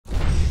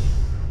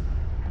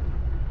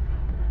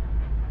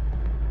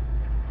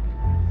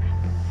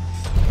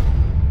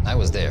I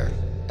was there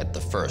at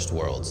the first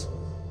Worlds.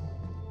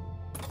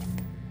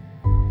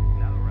 Now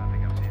that we're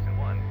wrapping up season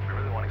 1, we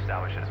really want to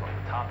establish it as one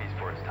of the top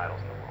esports titles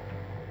in the world.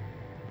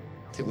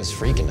 It was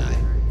freaking I.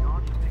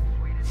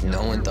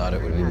 No one thought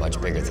it would be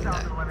much bigger than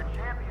that.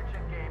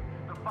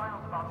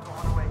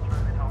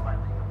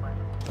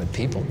 But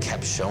people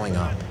kept showing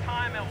up.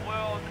 Time at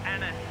Worlds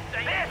and a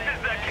statement. This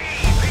is the key!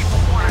 People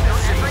want to know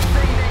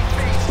everything they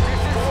face.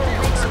 This is 4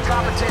 weeks of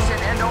competition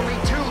and only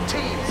 2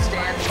 teams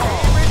stand tall.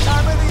 Every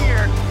time of the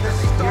year, the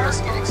stars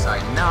get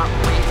excited. Not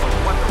wait for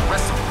what the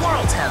rest of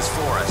Worlds has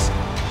for us.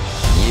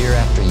 Year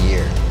after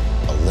year,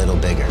 a little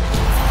bigger.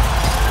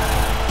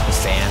 The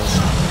fans,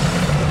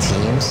 the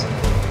teams,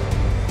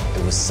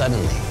 it was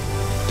suddenly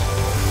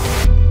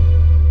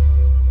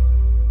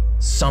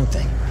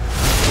something.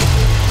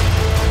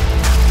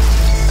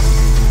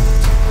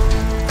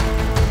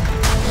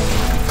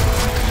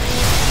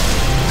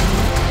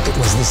 It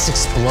was this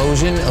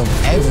explosion of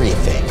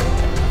everything.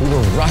 We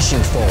were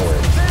rushing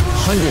forward,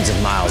 hundreds of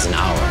miles an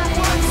hour.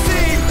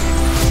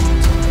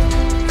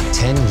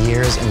 10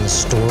 years and the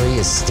story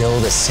is still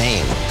the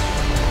same.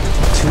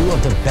 2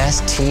 of the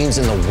best teams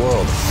in the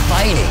world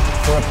fighting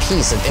for a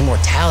piece of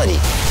immortality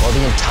while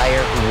the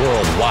entire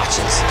world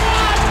watches.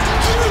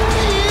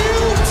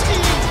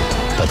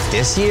 But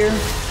this year,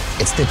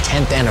 it's the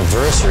 10th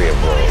anniversary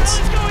of Worlds,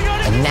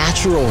 a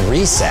natural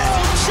reset.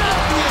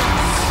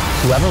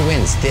 Whoever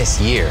wins this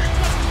year,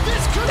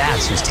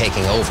 that's who's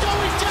taking over.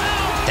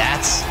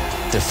 That's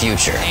the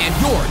future. And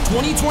your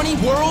 2020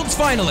 Worlds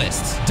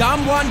finalists,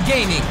 Damwon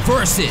Gaming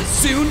versus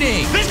Su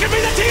Ning. This could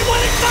be the team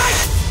winning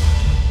fight!